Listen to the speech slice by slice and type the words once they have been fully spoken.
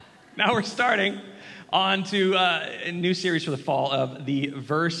Now we're starting on to a new series for the fall of the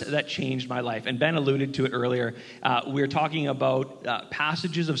verse that changed my life. And Ben alluded to it earlier. We're talking about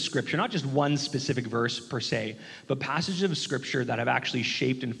passages of Scripture, not just one specific verse per se, but passages of Scripture that have actually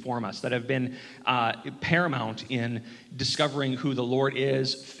shaped and formed us, that have been paramount in discovering who the Lord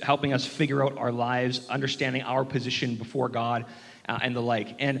is, helping us figure out our lives, understanding our position before God, and the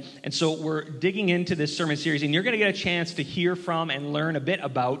like. And so we're digging into this sermon series, and you're going to get a chance to hear from and learn a bit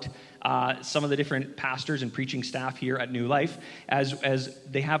about some of the different pastors and preaching staff here at New Life as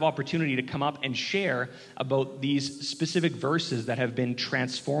they have opportunity to come up and share about these specific verses that have been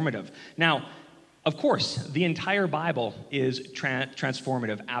transformative. Now, of course, the entire Bible is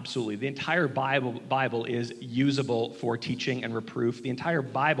transformative, absolutely. The entire Bible is usable for teaching and reproof. The entire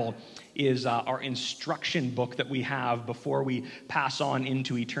Bible is our instruction book that we have before we pass on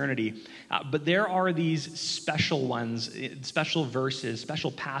into eternity. But there are these special ones, special verses,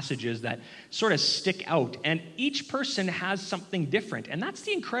 special passages that sort of stick out. And each person has something different. And that's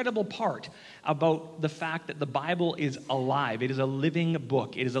the incredible part about the fact that the Bible is alive. It is a living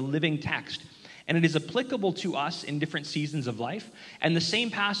book. It is a living text. And it is applicable to us in different seasons of life. And the same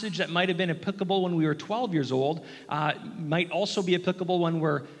passage that might have been applicable when we were 12 years old might also be applicable when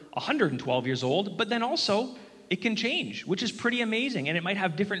we're 112 years old. But then also, it can change, which is pretty amazing. And it might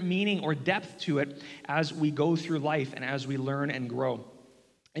have different meaning or depth to it as we go through life and as we learn and grow.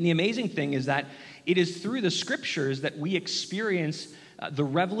 And the amazing thing is that it is through the Scriptures that we experience the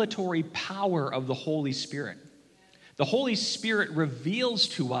revelatory power of the Holy Spirit. The Holy Spirit reveals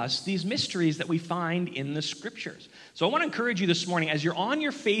to us these mysteries that we find in the Scriptures. So I want to encourage you this morning, as you're on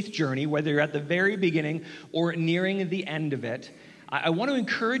your faith journey, whether you're at the very beginning or nearing the end of it, I want to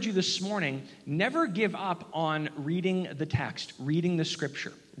encourage you this morning, never give up on reading the text, reading the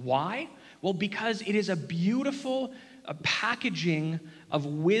Scripture. Why? Well, because it is a beautiful packaging of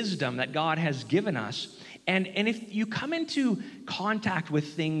wisdom that God has given us. And if you come into contact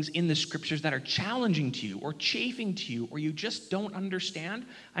with things in the Scriptures that are challenging to you or chafing to you or you just don't understand,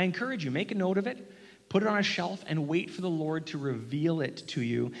 I encourage you, make a note of it, put it on a shelf, and wait for the Lord to reveal it to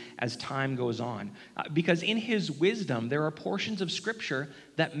you as time goes on. Because in His wisdom, there are portions of Scripture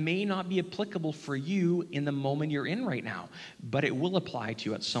that may not be applicable for you in the moment you're in right now, but it will apply to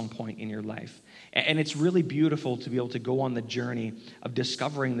you at some point in your life. And it's really beautiful to be able to go on the journey of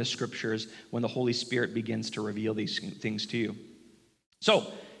discovering the Scriptures when the Holy Spirit begins to reveal these things to you.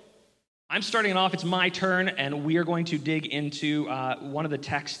 So, I'm starting it off. It's my turn, and we are going to dig into one of the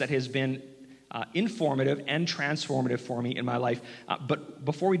texts that has been informative and transformative for me in my life. But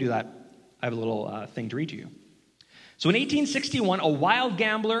before we do that, I have a little thing to read to you. So in 1861, a wild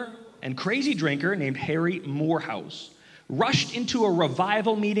gambler and crazy drinker named Harry Morehouse rushed into a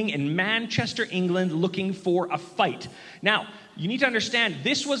revival meeting in Manchester, England, looking for a fight. Now, you need to understand,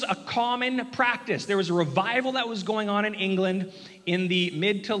 this was a common practice. There was a revival that was going on in England in the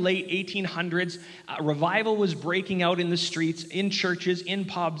mid to late 1800s. Revival was breaking out in the streets, in churches, in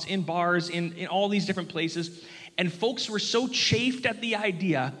pubs, in bars, in all these different places. And folks were so chafed at the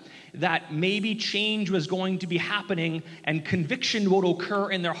idea that maybe change was going to be happening and conviction would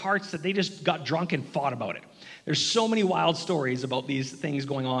occur in their hearts that they just got drunk and fought about it. There's so many wild stories about these things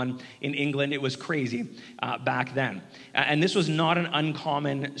going on in England. It was crazy back then. And this was not an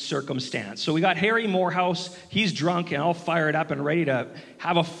uncommon circumstance. So we got Harry Morehouse. He's drunk and all fired up and ready to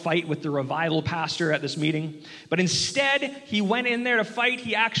have a fight with the revival pastor at this meeting. But instead, he went in there to fight.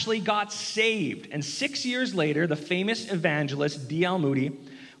 He actually got saved. And 6 years later, the famous evangelist D.L. Moody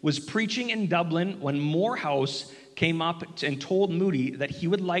was preaching in Dublin when Morehouse came up and told Moody that he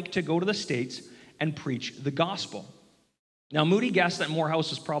would like to go to the States and preach the gospel. Now, Moody guessed that Morehouse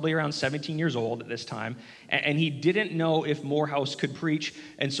was probably around 17 years old at this time, and he didn't know if Morehouse could preach,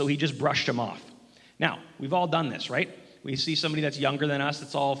 and so he just brushed him off. Now, we've all done this, right? We see somebody that's younger than us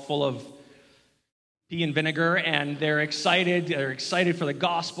that's all full of tea and vinegar, and they're excited for the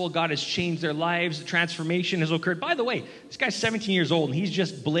gospel. God has changed their lives. The transformation has occurred. By the way, this guy's 17 years old, and he's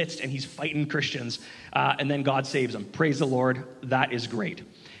just blitzed, and he's fighting Christians, and then God saves him. Praise the Lord. That is great.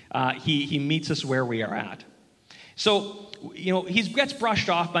 He meets us where we are at. So, he gets brushed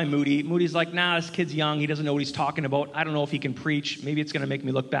off by Moody. Moody's like, nah, this kid's young. He doesn't know what he's talking about. I don't know if he can preach. Maybe it's going to make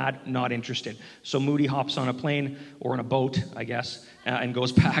me look bad. Not interested. So Moody hops on a plane or on a boat, I guess, and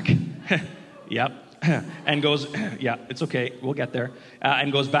goes back. Yep. And goes, yeah, it's okay. We'll get there.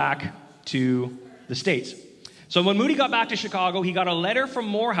 And goes back to the States. So when Moody got back to Chicago, he got a letter from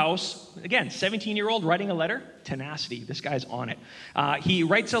Morehouse. Again, 17-year-old writing a letter. Tenacity. This guy's on it. He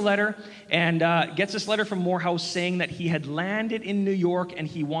writes a letter and gets this letter from Morehouse saying that he had landed in New York and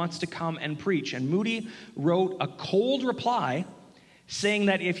he wants to come and preach. And Moody wrote a cold reply saying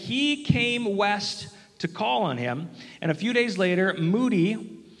that if he came west to call on him, and a few days later,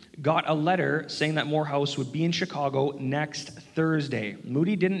 Moody got a letter saying that Morehouse would be in Chicago next Thursday.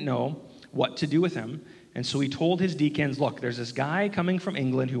 Moody didn't know what to do with him, and so he told his deacons, look, there's this guy coming from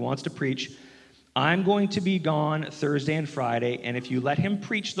England who wants to preach. I'm going to be gone Thursday and Friday, and if you let him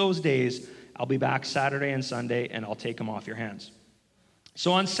preach those days, I'll be back Saturday and Sunday, and I'll take him off your hands.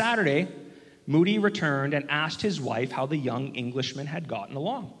 So on Saturday, Moody returned and asked his wife how the young Englishman had gotten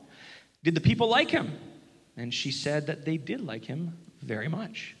along. Did the people like him? And she said that they did like him very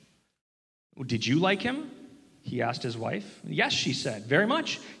much. Did you like him? He asked his wife. Yes, she said, very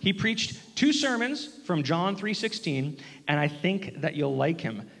much. He preached 2 sermons from John 3:16, and I think that you'll like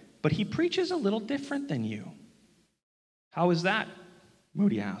him. But he preaches a little different than you. How is that?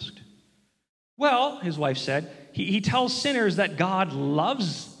 Moody asked. Well, his wife said, he tells sinners that God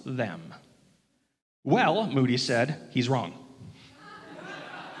loves them. Well, Moody said, he's wrong.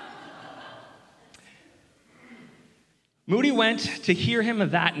 Moody went to hear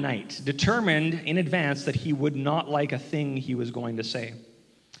him that night, determined in advance that he would not like a thing he was going to say.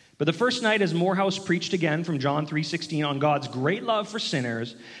 But the first night, as Morehouse preached again from John 3:16 on God's great love for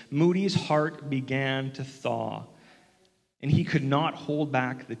sinners, Moody's heart began to thaw, and he could not hold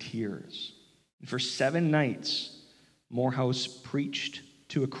back the tears. And for 7 nights, Morehouse preached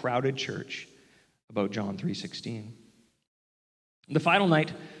to a crowded church about John 3:16. The final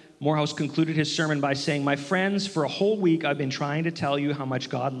night, Morehouse concluded his sermon by saying, my friends, for a whole week I've been trying to tell you how much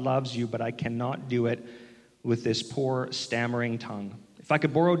God loves you, but I cannot do it with this poor, stammering tongue. If I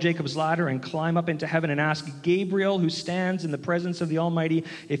could borrow Jacob's ladder and climb up into heaven and ask Gabriel, who stands in the presence of the Almighty,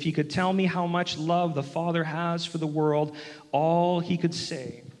 if he could tell me how much love the Father has for the world, all he could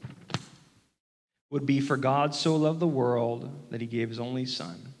say would be, for God so loved the world that he gave his only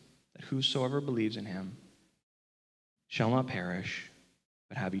Son, that whosoever believes in him shall not perish,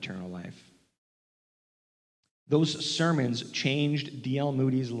 but have eternal life. Those sermons changed D.L.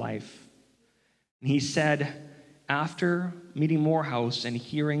 Moody's life. And he said, after meeting Morehouse and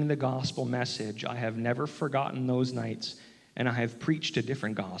hearing the gospel message, I have never forgotten those nights, and I have preached a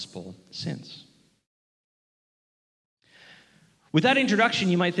different gospel since. With that introduction,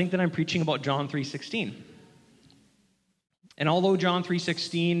 you might think that I'm preaching about John 3:16. And although John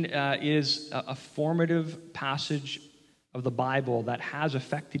 3:16 is a formative passage of the Bible that has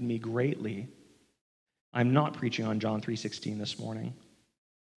affected me greatly, I'm not preaching on John 3:16 this morning.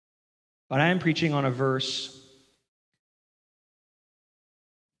 But I am preaching on a verse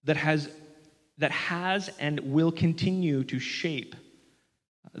that has and will continue to shape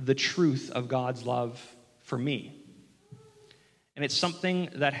the truth of God's love for me. And it's something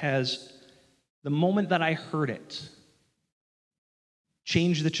that has, the moment that I heard it,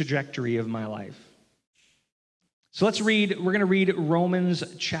 changed the trajectory of my life. So we're going to read Romans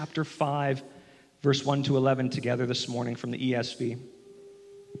chapter 5, verse 1 to 11 together this morning from the ESV.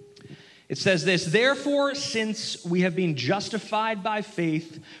 It says this, therefore, since we have been justified by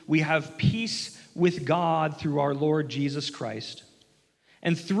faith, we have peace with God through our Lord Jesus Christ.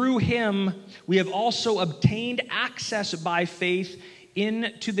 And through him, we have also obtained access by faith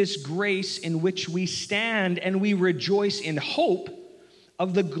into this grace in which we stand, and we rejoice in hope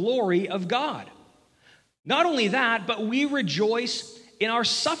of the glory of God. Not only that, but we rejoice in our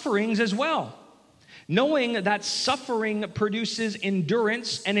sufferings as well, knowing that suffering produces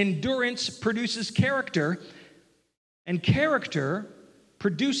endurance, and endurance produces character, and character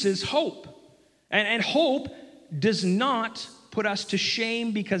produces hope. And hope does not put us to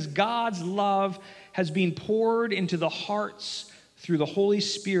shame, because God's love has been poured into the hearts through the Holy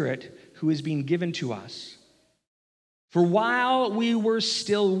Spirit who has been given to us. For while we were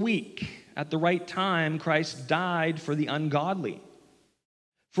still weak, at the right time, Christ died for the ungodly.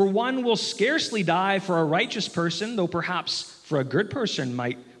 For one will scarcely die for a righteous person, though perhaps for a good person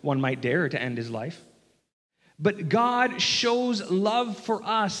one might dare to end his life. But God shows love for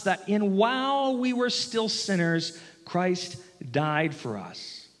us, that while we were still sinners, Christ died for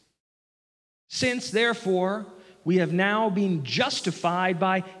us. Since, therefore, we have now been justified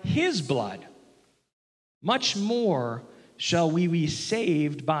by his blood, much more shall we be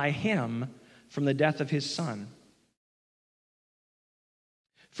saved by him from the death of his Son.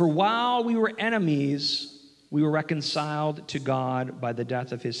 For while we were enemies, we were reconciled to God by the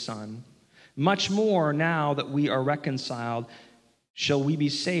death of his Son. Much more, now that we are reconciled, shall we be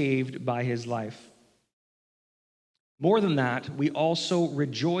saved by his life. More than that, we also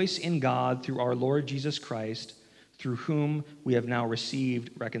rejoice in God through our Lord Jesus Christ, through whom we have now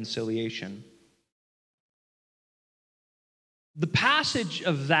received reconciliation. The passage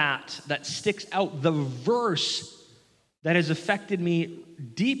of that sticks out, the verse that has affected me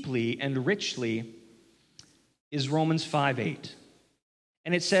deeply and richly is Romans 5:8.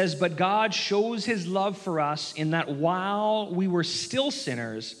 And it says, "But God shows his love for us in that while we were still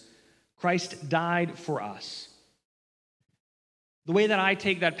sinners, Christ died for us." The way that I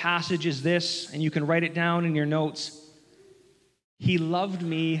take that passage is this, and you can write it down in your notes. He loved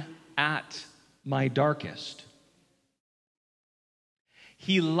me at my darkest.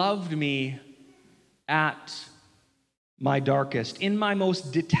 He loved me at my darkest. In my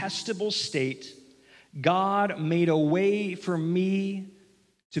most detestable state, God made a way for me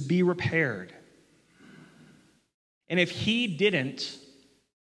to be repaired. And if he didn't,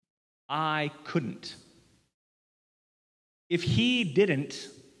 I couldn't. If he didn't,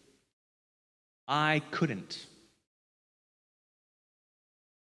 I couldn't.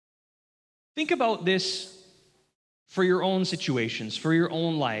 Think about this for your own situations, for your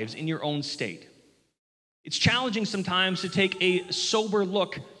own lives, in your own state. It's challenging sometimes to take a sober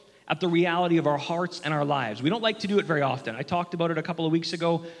look at the reality of our hearts and our lives. We don't like to do it very often. I talked about it a couple of weeks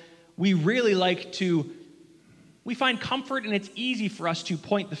ago. We find comfort, and it's easy for us to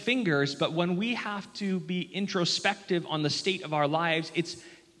point the fingers, but when we have to be introspective on the state of our lives, it's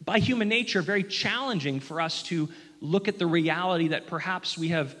by human nature very challenging for us to look at the reality that perhaps we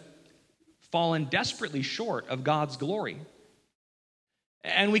have fallen desperately short of God's glory.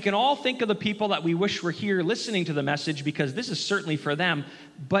 And we can all think of the people that we wish were here listening to the message, because this is certainly for them,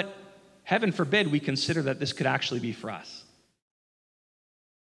 but heaven forbid we consider that this could actually be for us.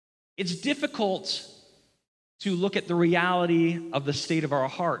 It's difficult to look at the reality of the state of our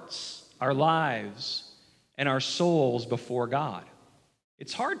hearts, our lives, and our souls before God.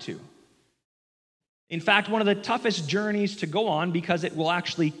 It's hard to. In fact, one of the toughest journeys to go on, because it will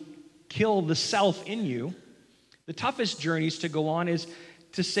actually kill the self in you, the toughest journeys to go on is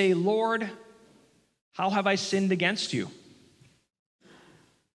to say, "Lord, how have I sinned against you?"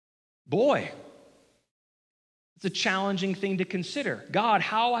 Boy, it's a challenging thing to consider. God,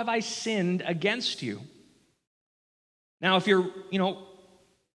 how have I sinned against you? Now, if you're,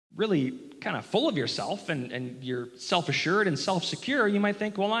 really kind of full of yourself and you're self-assured and self-secure, you might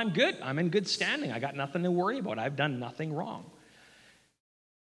think, well, I'm good. I'm in good standing. I got nothing to worry about. I've done nothing wrong.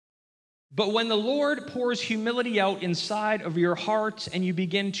 But when the Lord pours humility out inside of your heart and you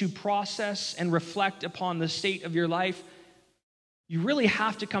begin to process and reflect upon the state of your life, you really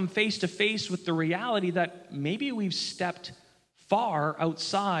have to come face to face with the reality that maybe we've stepped far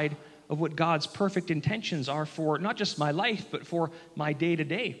outside of what God's perfect intentions are for not just my life, but for my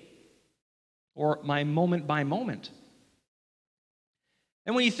day-to-day or my moment by moment.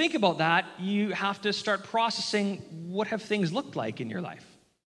 And when you think about that, you have to start processing, what have things looked like in your life?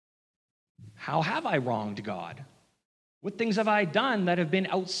 How have I wronged God? What things have I done that have been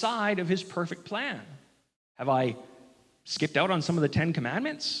outside of his perfect plan? Have I skipped out on some of the 10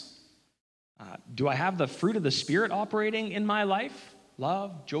 Commandments? Do I have the fruit of the Spirit operating in my life?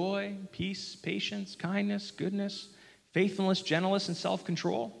 Love, joy, peace, patience, kindness, goodness, faithfulness, gentleness, and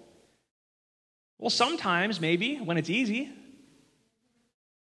self-control? Well, sometimes, maybe, when it's easy.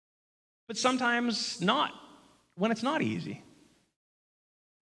 But sometimes not, when it's not easy.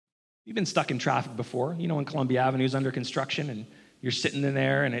 You've been stuck in traffic before. When Columbia Avenue is under construction and you're sitting in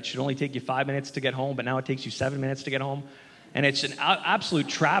there and it should only take you 5 minutes to get home, but now it takes you 7 minutes to get home. And it's an absolute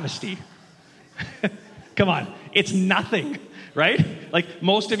travesty. Come on, it's nothing, right? Like,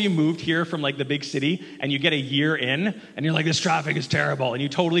 most of you moved here from the big city and you get a year in and you're like, this traffic is terrible. And you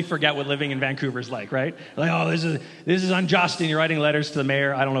totally forget what living in Vancouver is like, right? Like, oh, this is unjust. And you're writing letters to the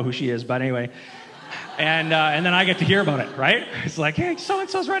mayor. I don't know who she is, but anyway. And then I get to hear about it, right? It's like, hey,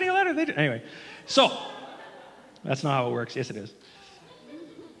 so-and-so's writing a letter. Anyway, so that's not how it works. Yes, it is.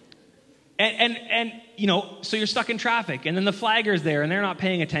 And so you're stuck in traffic, and then the flagger's there, and they're not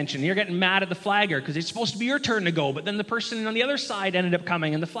paying attention. You're getting mad at the flagger because it's supposed to be your turn to go, but then the person on the other side ended up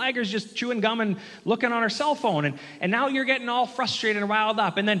coming, and the flagger's just chewing gum and looking on her cell phone, and now you're getting all frustrated and riled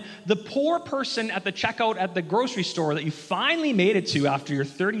up. And then the poor person at the checkout at the grocery store that you finally made it to after your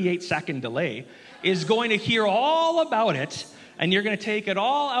 38-second delay is going to hear all about it, and you're going to take it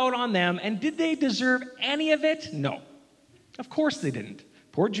all out on them. And did they deserve any of it? No. Of course they didn't.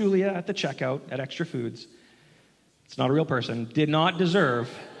 Poor Julia at the checkout at Extra Foods, it's not a real person, did not deserve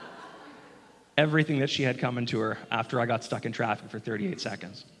everything that she had coming to her after I got stuck in traffic for 38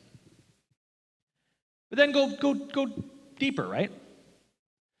 seconds. But then go deeper, right?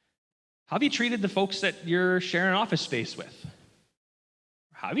 How have you treated the folks that you're sharing office space with?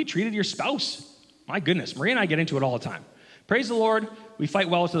 How have you treated your spouse? My goodness, Maria and I get into it all the time. Praise the Lord, we fight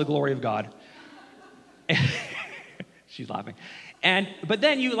well to the glory of God. She's laughing. But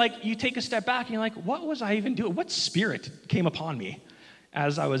then you take a step back and you're like, what was I even doing? What spirit came upon me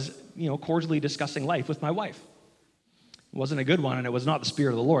as I was, cordially discussing life with my wife? It wasn't a good one, and it was not the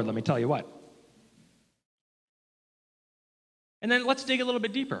Spirit of the Lord, let me tell you what. And then let's dig a little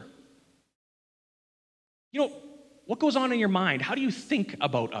bit deeper. What goes on in your mind? How do you think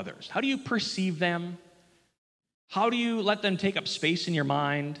about others? How do you perceive them? How do you let them take up space in your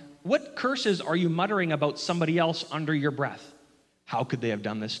mind? What curses are you muttering about somebody else under your breath? How could they have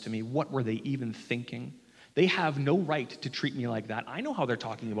done this to me? What were they even thinking? They have no right to treat me like that. I know how they're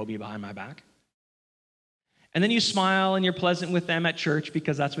talking about me behind my back. And then you smile and you're pleasant with them at church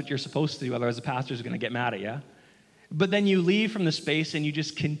because that's what you're supposed to do. Otherwise, the pastor's going to get mad at you. But then you leave from the space and you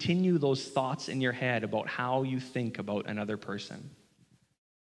just continue those thoughts in your head about how you think about another person,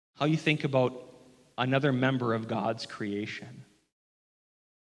 how you think about another member of God's creation,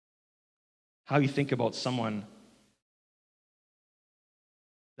 how you think about someone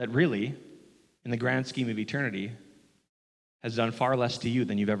that really, in the grand scheme of eternity, has done far less to you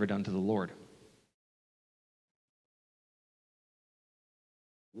than you've ever done to the Lord.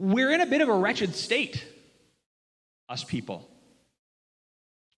 We're in a bit of a wretched state, us people.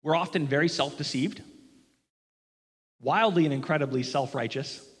 We're often very self-deceived, wildly and incredibly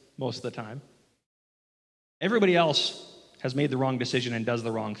self-righteous most of the time. Everybody else has made the wrong decision and does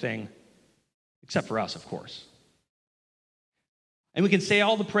the wrong thing, except for us, of course. And we can say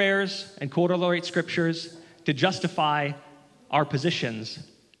all the prayers and quote all the right scriptures to justify our positions,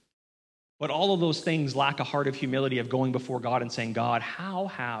 but all of those things lack a heart of humility of going before God and saying, God, how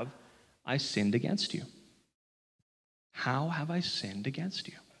have I sinned against you? How have I sinned against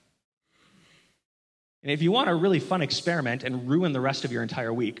you? And if you want a really fun experiment and ruin the rest of your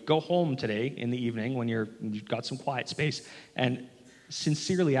entire week, go home today in the evening when you've got some quiet space and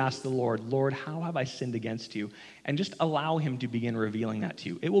sincerely ask the Lord, Lord, how have I sinned against you? And just allow him to begin revealing that to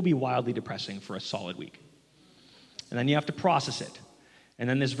you. It will be wildly depressing for a solid week. And then you have to process it. And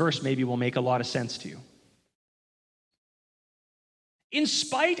then this verse maybe will make a lot of sense to you. In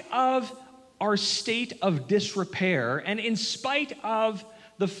spite of our state of disrepair, and in spite of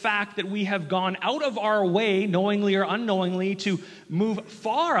the fact that we have gone out of our way, knowingly or unknowingly, to move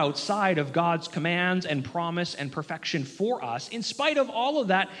far outside of God's commands and promise and perfection for us, in spite of all of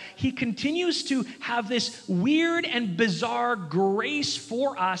that, he continues to have this weird and bizarre grace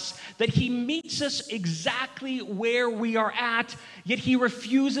for us that he meets us exactly where we are at, yet he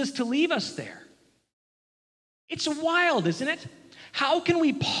refuses to leave us there. It's wild, isn't it? How can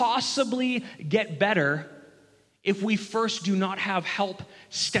we possibly get better if we first do not have help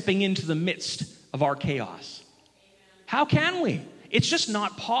stepping into the midst of our chaos? How can we? It's just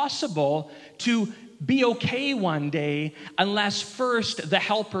not possible to be okay one day unless first the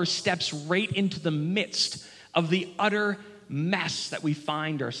helper steps right into the midst of the utter mess that we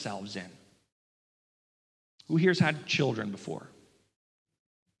find ourselves in. Who here's had children before?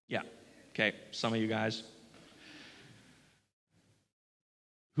 Yeah. Okay, some of you guys.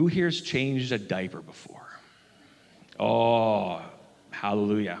 Who here's changed a diaper before? Oh,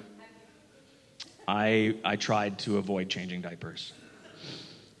 hallelujah. I tried to avoid changing diapers.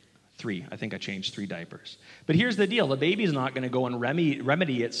 I think I changed 3 diapers. But here's the deal. The baby's not going to go and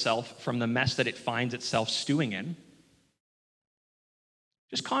remedy itself from the mess that it finds itself stewing in.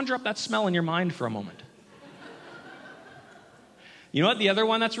 Just conjure up that smell in your mind for a moment. You know what? The other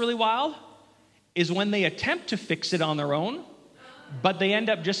one that's really wild is when they attempt to fix it on their own, but they end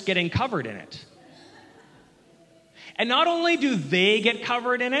up just getting covered in it. And not only do they get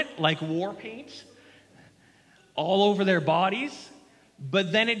covered in it, like war paint, all over their bodies,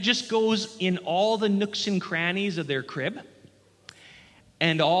 but then it just goes in all the nooks and crannies of their crib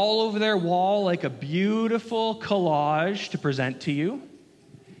and all over their wall like a beautiful collage to present to you,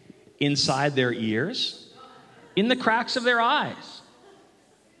 inside their ears, in the cracks of their eyes.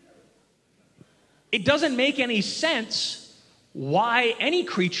 It doesn't make any sense why any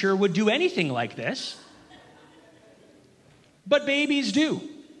creature would do anything like this, but babies do.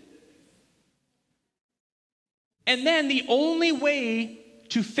 And then the only way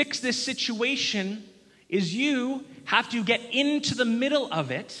to fix this situation is you have to get into the middle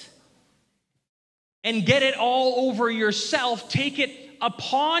of it and get it all over yourself, take it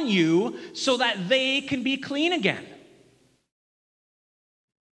upon you so that they can be clean again.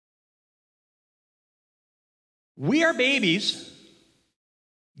 We are babies.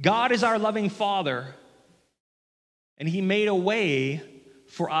 God is our loving Father, and he made a way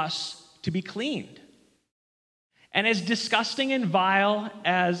for us to be cleaned. And as disgusting and vile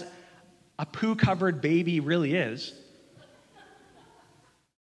as a poo-covered baby really is,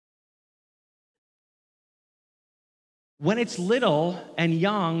 When it's little and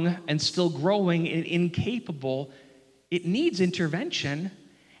young and still growing and incapable, it needs intervention.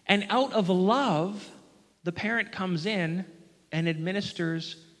 And out of love, the parent comes in and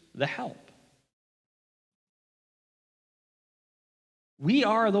administers the help. We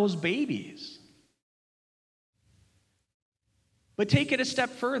are those babies. But take it a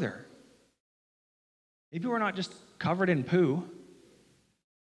step further. Maybe we're not just covered in poo,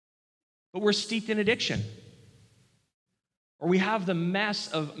 but we're steeped in addiction. Or we have the mess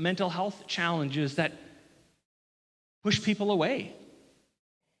of mental health challenges that push people away,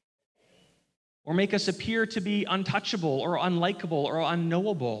 or make us appear to be untouchable or unlikable or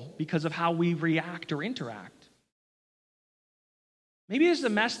unknowable because of how we react or interact. Maybe it's the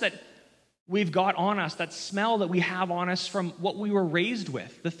mess that we've got on us, that smell that we have on us from what we were raised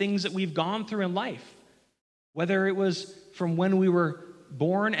with, the things that we've gone through in life, whether it was from when we were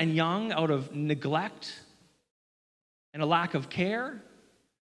born and young out of neglect and a lack of care.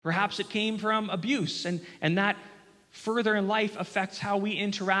 Perhaps it came from abuse, and that further in life affects how we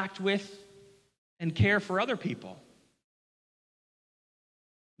interact with and care for other people.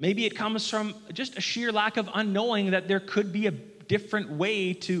 Maybe it comes from just a sheer lack of unknowing that there could be a different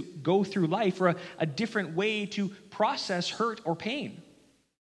way to go through life, or a different way to process hurt or pain.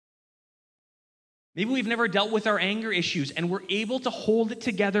 Maybe we've never dealt with our anger issues and we're able to hold it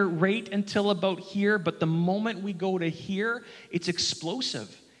together right until about here, but the moment we go to here, it's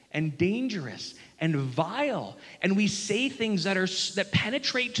explosive and dangerous and vile, and we say things that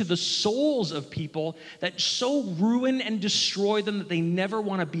penetrate to the souls of people, that so ruin and destroy them that they never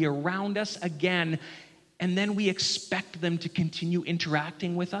want to be around us again, and then we expect them to continue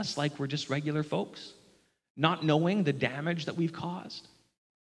interacting with us like we're just regular folks, not knowing the damage that we've caused.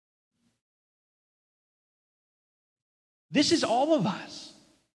 This is all of us.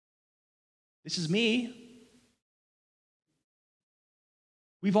 This is me.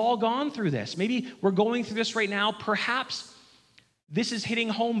 We've all gone through this. Maybe we're going through this right now. Perhaps this is hitting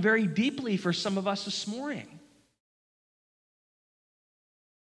home very deeply for some of us this morning.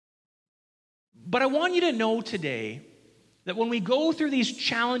 But I want you to know today that when we go through these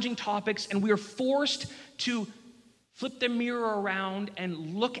challenging topics and we are forced to flip the mirror around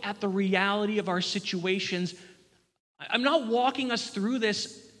and look at the reality of our situations, I'm not walking us through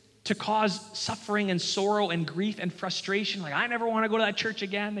this to cause suffering and sorrow and grief and frustration. Like, I never want to go to that church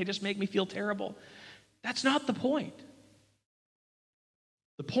again. They just make me feel terrible. That's not the point.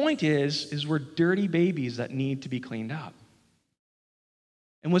 The point is we're dirty babies that need to be cleaned up.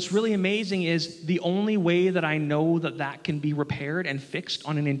 And what's really amazing is the only way that I know that can be repaired and fixed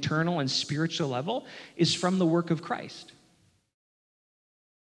on an internal and spiritual level is from the work of Christ.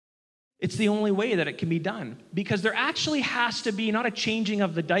 It's the only way that it can be done, because there actually has to be not a changing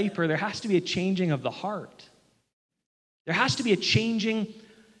of the diaper, there has to be a changing of the heart. There has to be a changing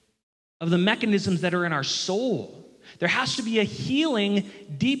of the mechanisms that are in our soul. There has to be a healing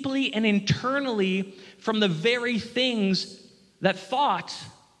deeply and internally from the very things that thought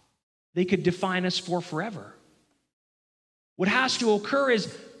they could define us for forever. What has to occur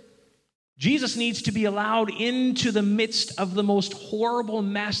is Jesus needs to be allowed into the midst of the most horrible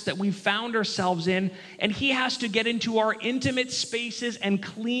mess that we've found ourselves in, and he has to get into our intimate spaces and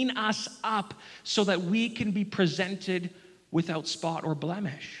clean us up so that we can be presented without spot or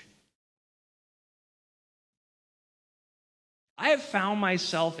blemish. I have found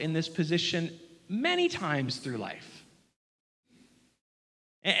myself in this position many times through life.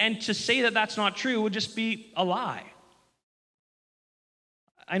 And to say that that's not true would just be a lie.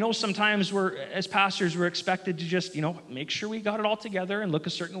 I know sometimes as pastors, we're expected to just, make sure we got it all together and look a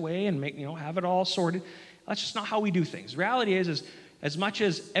certain way and have it all sorted. That's just not how we do things. Reality is as much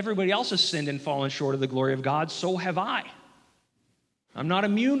as everybody else has sinned and fallen short of the glory of God, so have I. I'm not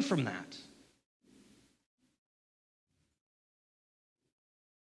immune from that.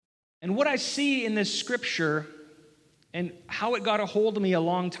 And what I see in this scripture and how it got a hold of me a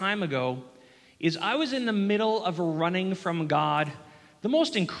long time ago is I was in the middle of running from God, the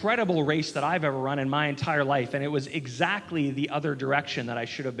most incredible race that I've ever run in my entire life, and it was exactly the other direction that I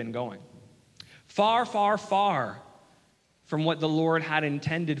should have been going. Far, far, far from what the Lord had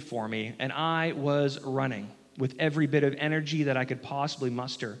intended for me, and I was running with every bit of energy that I could possibly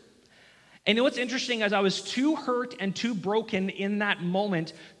muster. And what's interesting is I was too hurt and too broken in that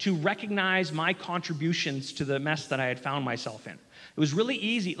moment to recognize my contributions to the mess that I had found myself in. It was really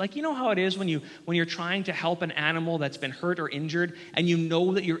easy. Like, you know how it is when you're trying to help an animal that's been hurt or injured, and you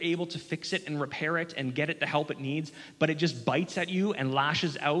know that you're able to fix it and repair it and get it the help it needs, but it just bites at you and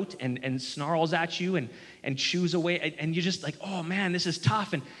lashes out and snarls at you and chews away, and you're just like, oh man, this is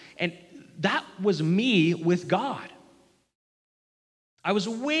tough. And that was me with God. I was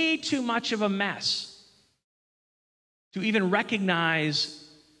way too much of a mess to even recognize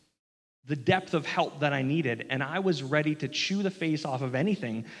the depth of help that I needed, and I was ready to chew the face off of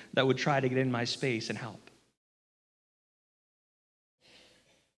anything that would try to get in my space and help.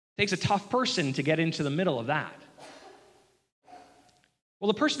 It takes a tough person to get into the middle of that. Well,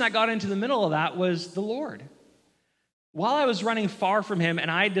 the person that got into the middle of that was the Lord. While I was running far from him,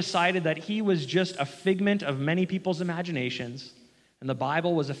 and I decided that he was just a figment of many people's imaginations, and the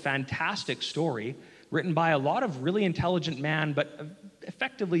Bible was a fantastic story written by a lot of really intelligent men, but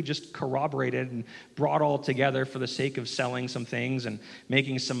effectively just corroborated and brought all together for the sake of selling some things and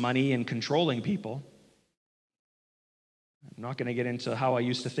making some money and controlling people. I'm not going to get into how I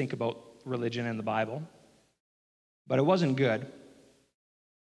used to think about religion and the Bible, but it wasn't good.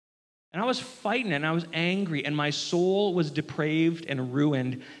 And I was fighting and I was angry and my soul was depraved and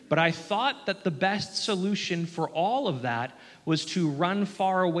ruined. But I thought that the best solution for all of that was to run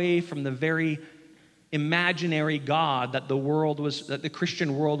far away from the very imaginary God that the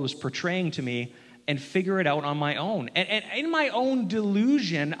Christian world was portraying to me and figure it out on my own. And in my own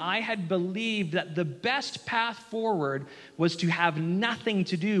delusion, I had believed that the best path forward was to have nothing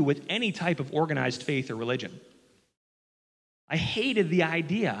to do with any type of organized faith or religion. I hated the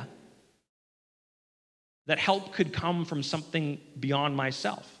idea that help could come from something beyond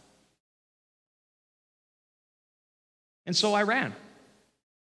myself. And so I ran.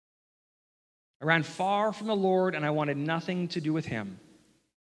 I ran far from the Lord, and I wanted nothing to do with him.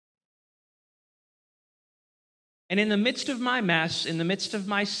 And in the midst of my mess, in the midst of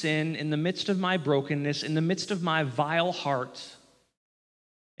my sin, in the midst of my brokenness, in the midst of my vile heart,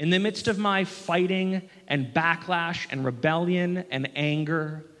 in the midst of my fighting and backlash and rebellion and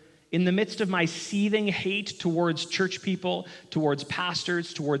anger, in the midst of my seething hate towards church people, towards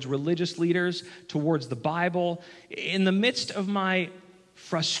pastors, towards religious leaders, towards the Bible, in the midst of my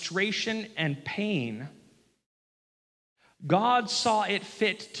frustration and pain, God saw it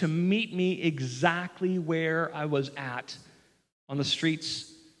fit to meet me exactly where I was at on the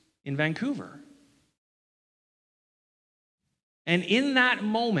streets in Vancouver. And in that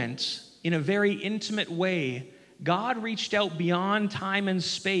moment, in a very intimate way, God reached out beyond time and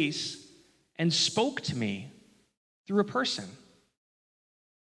space and spoke to me through a person.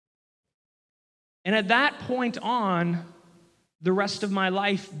 And at that point on, the rest of my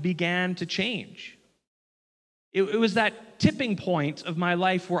life began to change. It was that tipping point of my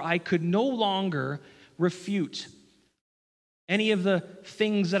life where I could no longer refute any of the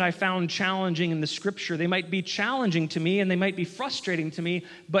things that I found challenging in the scripture. They might be challenging to me and they might be frustrating to me,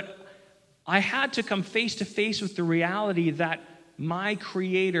 but I had to come face to face with the reality that my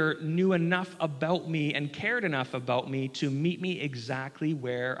Creator knew enough about me and cared enough about me to meet me exactly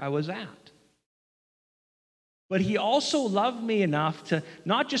where I was at. But he also loved me enough to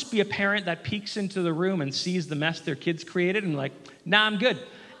not just be a parent that peeks into the room and sees the mess their kids created and like, nah, I'm good,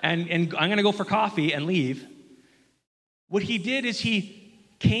 and I'm going to go for coffee and leave. What he did is he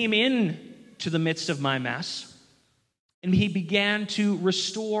came in to the midst of my mess, and he began to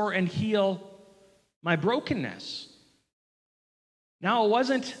restore and heal my brokenness. Now, it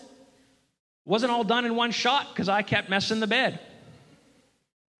wasn't all done in one shot because I kept messing the bed.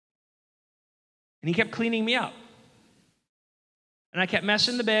 And he kept cleaning me up. And I kept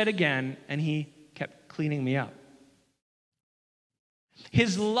messing the bed again, and he kept cleaning me up.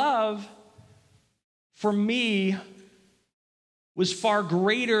 His love for me was far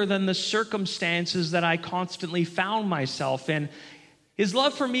greater than the circumstances that I constantly found myself in. His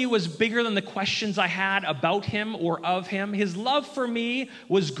love for me was bigger than the questions I had about him or of him. His love for me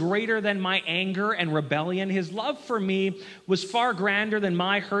was greater than my anger and rebellion. His love for me was far grander than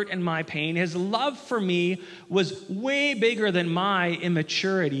my hurt and my pain. His love for me was way bigger than my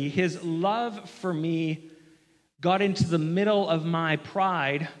immaturity. His love for me got into the middle of my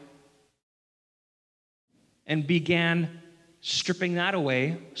pride and began stripping that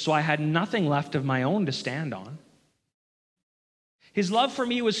away so I had nothing left of my own to stand on. His love for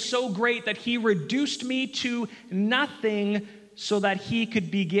me was so great that he reduced me to nothing so that he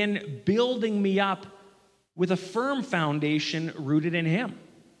could begin building me up with a firm foundation rooted in him.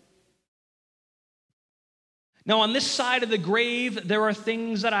 Now, on this side of the grave, there are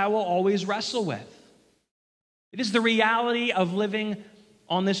things that I will always wrestle with. It is the reality of living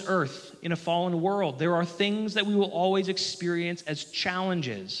on this earth in a fallen world. There are things that we will always experience as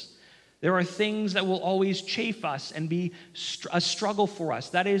challenges. There are things that will always chafe us and be a struggle for us.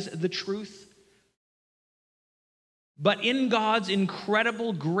 That is the truth. But in God's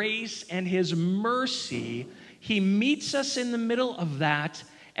incredible grace and his mercy, he meets us in the middle of that,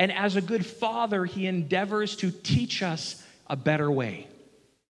 and as a good father, he endeavors to teach us a better way.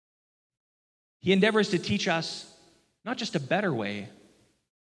 He endeavors to teach us not just a better way,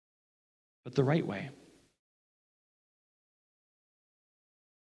 but the right way.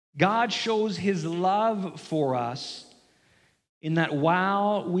 God shows his love for us in that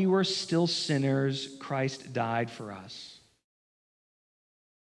while we were still sinners, Christ died for us.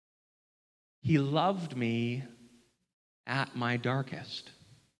 He loved me at my darkest.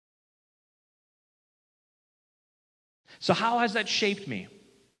 So how has that shaped me?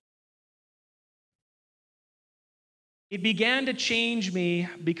 It began to change me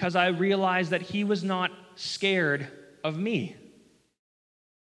because I realized that he was not scared of me.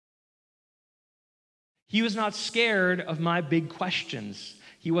 He was not scared of my big questions.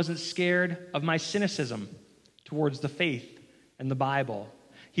 He wasn't scared of my cynicism towards the faith and the Bible.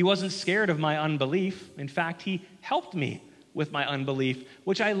 He wasn't scared of my unbelief. In fact, he helped me with my unbelief,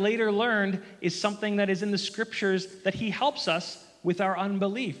 which I later learned is something that is in the scriptures, that he helps us with our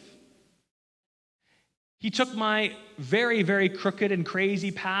unbelief. He took my very, very crooked and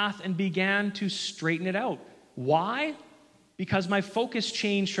crazy path and began to straighten it out. Why? Because my focus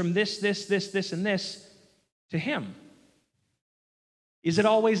changed from this, and this to him. Is it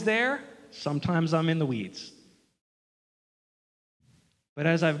always there? Sometimes I'm in the weeds. But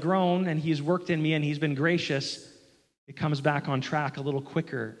as I've grown and he's worked in me and he's been gracious, it comes back on track a little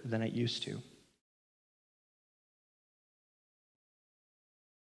quicker than it used to.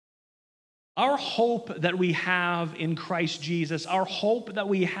 Our hope that we have in Christ Jesus, our hope that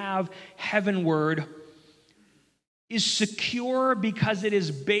we have heavenward, is secure because it is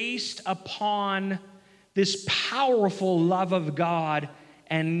based upon this powerful love of God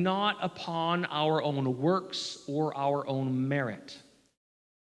and not upon our own works or our own merit.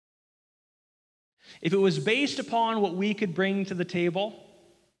 If it was based upon what we could bring to the table,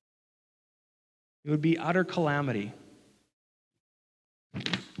 it would be utter calamity.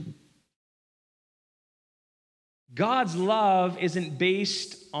 God's love isn't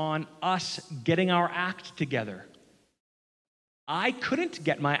based on us getting our act together. I couldn't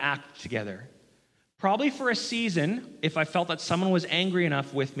get my act together. Probably for a season, if I felt that someone was angry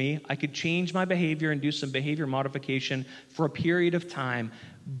enough with me, I could change my behavior and do some behavior modification for a period of time.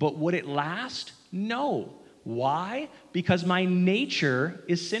 But would it last? No. Why? Because my nature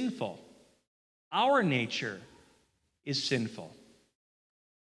is sinful. Our nature is sinful.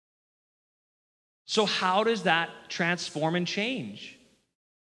 So how does that transform and change?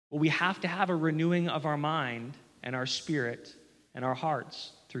 Well, we have to have a renewing of our mind and our spirit and our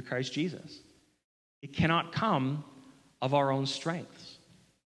hearts through Christ Jesus. It cannot come of our own strengths.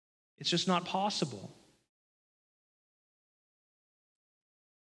 It's just not possible.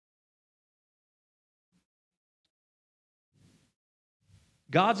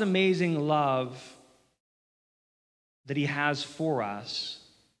 God's amazing love that he has for us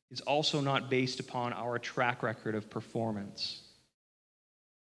is also not based upon our track record of performance.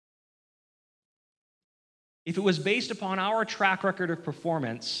 If it was based upon our track record of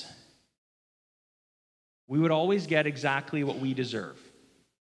performance, we would always get exactly what we deserve.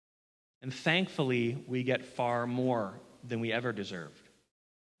 And thankfully, we get far more than we ever deserved.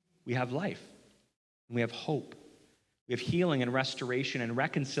 We have life, and we have hope. We have healing and restoration and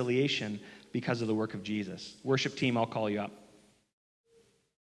reconciliation because of the work of Jesus. Worship team, I'll call you up.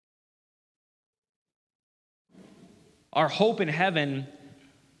 Our hope in heaven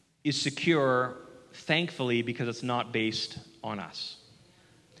is secure, thankfully, because it's not based on us.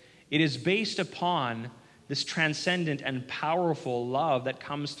 It is based upon this transcendent and powerful love that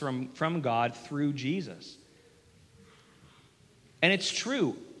comes from God through Jesus. And it's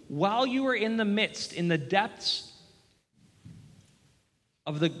true. While you are in the midst, in the depths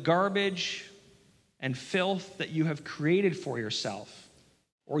of the garbage and filth that you have created for yourself,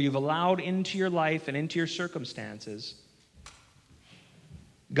 or you've allowed into your life and into your circumstances,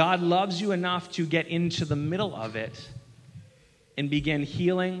 God loves you enough to get into the middle of it and begin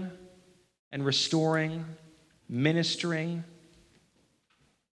healing and restoring, ministering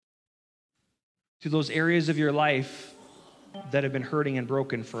to those areas of your life that have been hurting and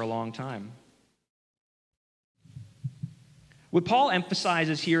broken for a long time. What Paul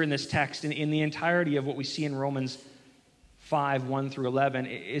emphasizes here in this text, in the entirety of what we see in Romans 5, 1 through 11,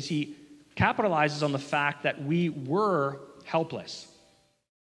 is he capitalizes on the fact that we were helpless.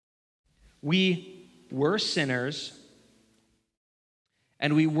 We were sinners,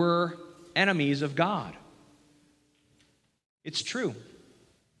 and we were enemies of God. It's true.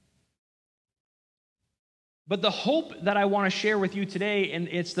 But the hope that I want to share with you today, and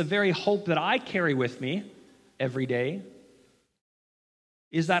it's the very hope that I carry with me every day,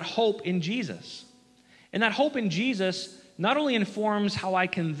 is that hope in Jesus. And that hope in Jesus not only informs how I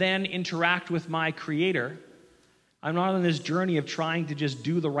can then interact with my Creator. I'm not on this journey of trying to just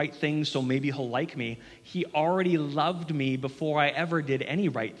do the right thing so maybe he'll like me. He already loved me before I ever did any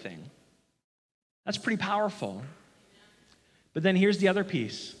right thing. That's pretty powerful. But then here's the other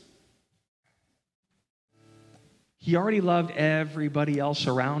piece. He already loved everybody else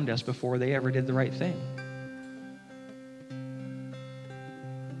around us before they ever did the right thing.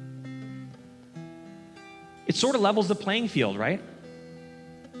 It sort of levels the playing field, right?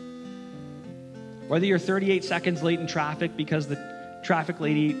 Whether you're 38 seconds late in traffic because the traffic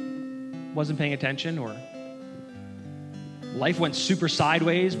lady wasn't paying attention, or life went super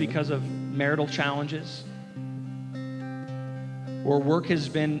sideways because of marital challenges, or work has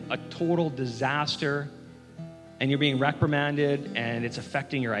been a total disaster and you're being reprimanded and it's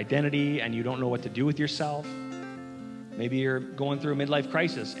affecting your identity and you don't know what to do with yourself. Maybe you're going through a midlife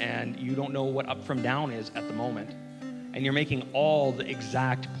crisis and you don't know what up from down is at the moment. And you're making all the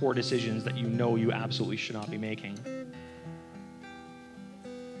exact poor decisions that you know you absolutely should not be making.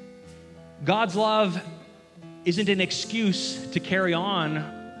 God's love isn't an excuse to carry on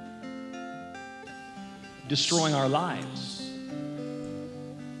destroying our lives.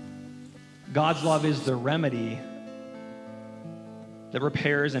 God's love is the remedy that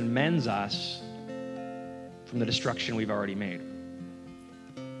repairs and mends us from the destruction we've already made.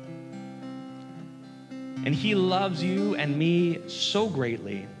 And he loves you and me so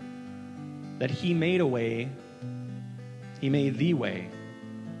greatly that he made a way, he made the way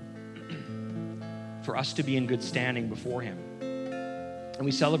for us to be in good standing before him. And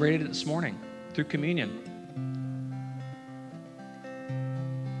we celebrated it this morning through communion.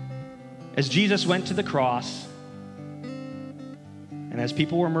 As Jesus went to the cross, and as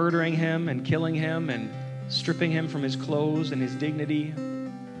people were murdering him and killing him and stripping him from his clothes and his dignity,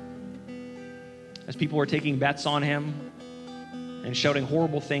 as people were taking bets on him and shouting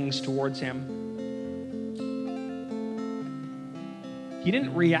horrible things towards him, he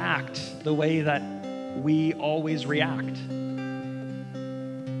didn't react the way that we always react.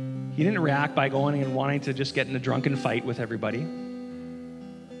 He didn't react by going and wanting to just get in a drunken fight with everybody.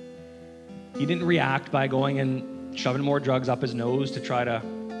 He didn't react by going and shoving more drugs up his nose to try to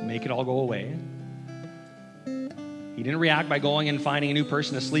make it all go away. He didn't react by going and finding a new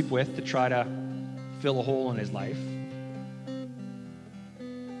person to sleep with to try to fill a hole in his life.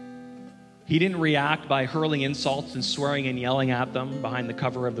 He didn't react by hurling insults and swearing and yelling at them behind the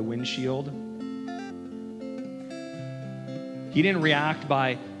cover of the windshield. He didn't react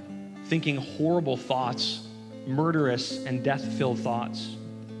by thinking horrible thoughts, murderous and death-filled thoughts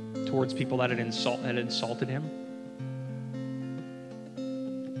towards people that had insulted him.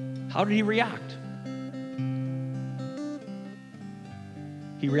 How did he react?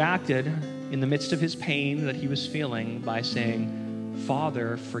 He reacted in the midst of his pain that he was feeling by saying,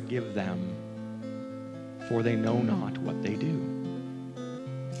 "Father, forgive them, for they know not what they do."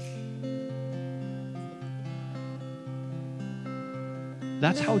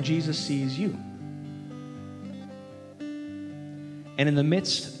 That's how Jesus sees you. And in the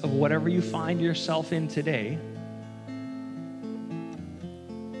midst of whatever you find yourself in today,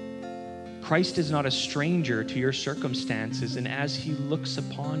 Christ is not a stranger to your circumstances, and as he looks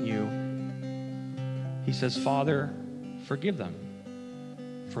upon you, he says, "Father, forgive them,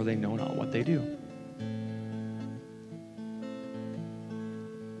 for they know not what they do."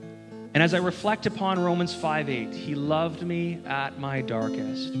 And as I reflect upon Romans 5:8, he loved me at my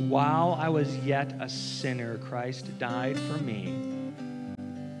darkest. While I was yet a sinner, Christ died for me.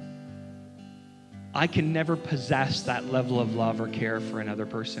 I can never possess that level of love or care for another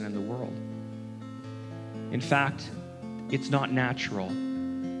person in the world. In fact, it's not natural,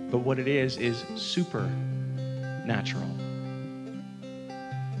 but what it is supernatural.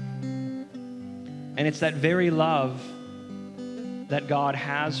 And it's that very love that God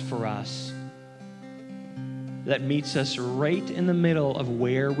has for us that meets us right in the middle of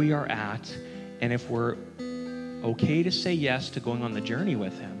where we are at. And if we're okay to say yes to going on the journey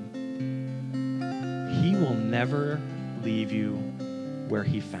with him, he will never leave you where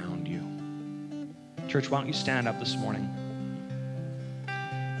he found you. Church, why don't you stand up this morning?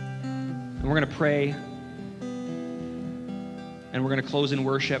 And we're going to pray. And we're going to close in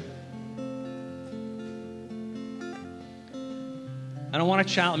worship. And I want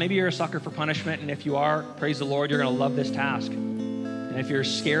to challenge, maybe you're a sucker for punishment, and if you are, praise the Lord, you're going to love this task. And if you're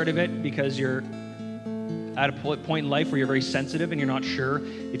scared of it because you're at a point in life where you're very sensitive and you're not sure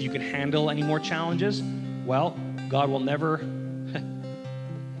if you can handle any more challenges, well, God will never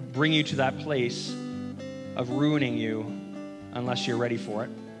bring you to that place of ruining you unless you're ready for it.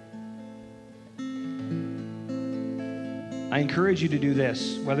 I encourage you to do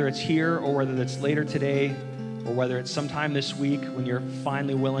this, whether it's here or whether it's later today or whether it's sometime this week when you're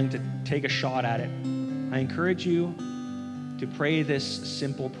finally willing to take a shot at it. I encourage you to pray this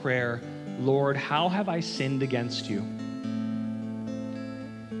simple prayer: Lord, how have I sinned against you?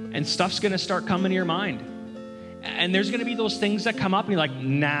 And stuff's going to start coming to your mind. And there's going to be those things that come up and you're like,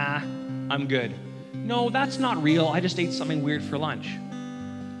 nah, I'm good. No, that's not real. I just ate something weird for lunch.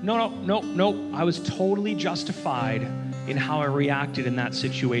 No. I was totally justified in how I reacted in that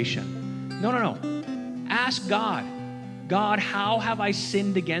situation. No. Ask God. God, how have I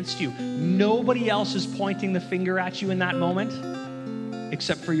sinned against you? Nobody else is pointing the finger at you in that moment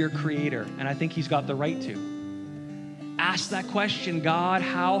except for your Creator. And I think He's got the right to. Ask that question: God,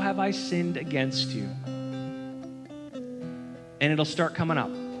 how have I sinned against you? And it'll start coming up.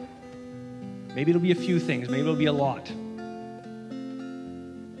 Maybe it'll be a few things. Maybe it'll be a lot.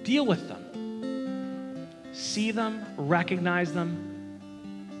 Deal with them. See them. Recognize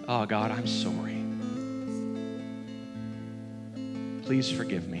them. Oh, God, I'm sorry. Please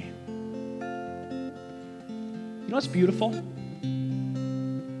forgive me. You know what's beautiful?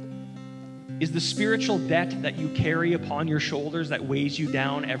 Is the spiritual debt that you carry upon your shoulders that weighs you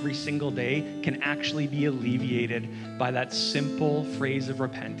down every single day can actually be alleviated by that simple phrase of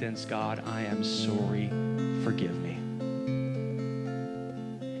repentance: God, I am sorry, forgive me.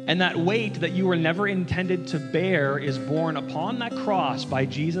 And that weight that you were never intended to bear is borne upon that cross by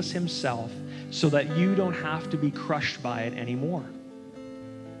Jesus Himself so that you don't have to be crushed by it anymore.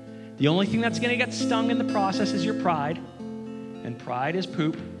 The only thing that's going to get stung in the process is your pride, and pride is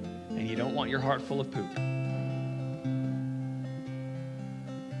poop. And you don't want your heart full of poop.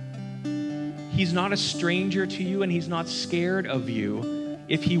 He's not a stranger to you, and He's not scared of you.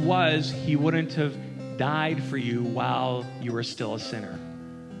 If He was, He wouldn't have died for you while you were still a sinner.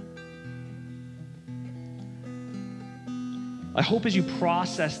 I hope as you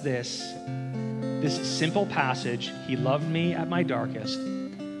process this simple passage, He loved me at my darkest,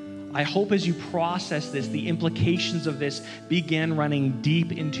 I hope as you process this, the implications of this begin running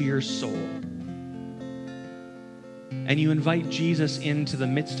deep into your soul. And you invite Jesus into the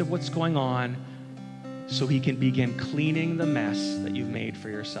midst of what's going on so He can begin cleaning the mess that you've made for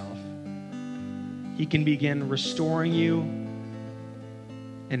yourself. He can begin restoring you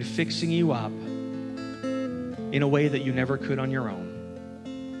and fixing you up in a way that you never could on your own.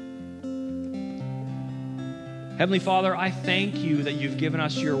 Heavenly Father, I thank You that You've given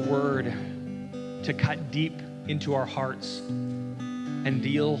us Your word to cut deep into our hearts and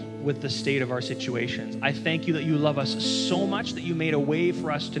deal with the state of our situations. I thank You that You love us so much that You made a way for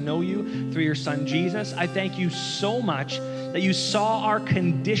us to know You through Your Son, Jesus. I thank You so much that You saw our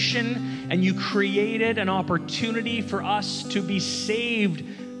condition and You created an opportunity for us to be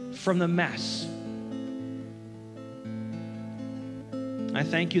saved from the mess. I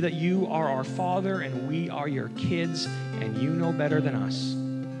thank You that You are our Father and we are Your kids, and You know better than us.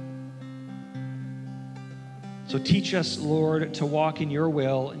 So teach us, Lord, to walk in Your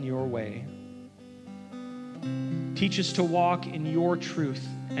will and Your way. Teach us to walk in Your truth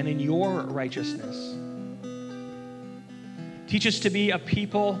and in Your righteousness. Teach us to be a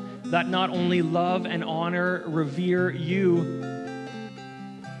people that not only love and honor, revere You,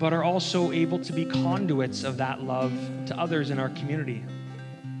 but are also able to be conduits of that love to others in our community.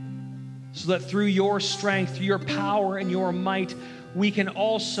 So that through Your strength, through Your power and Your might, we can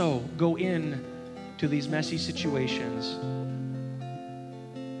also go in to these messy situations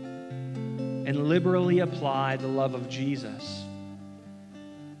and liberally apply the love of Jesus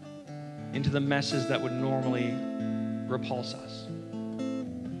into the messes that would normally repulse us.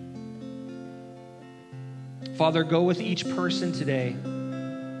 Father, go with each person today.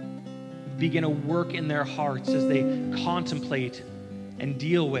 Begin a work in their hearts as they contemplate and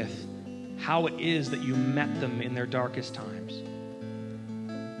deal with how it is that You met them in their darkest times.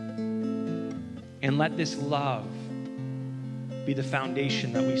 And let this love be the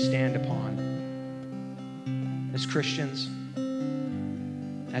foundation that we stand upon as Christians,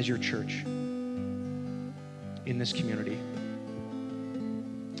 as Your church, in this community.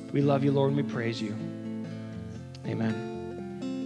 We love You, Lord, and we praise You. Amen.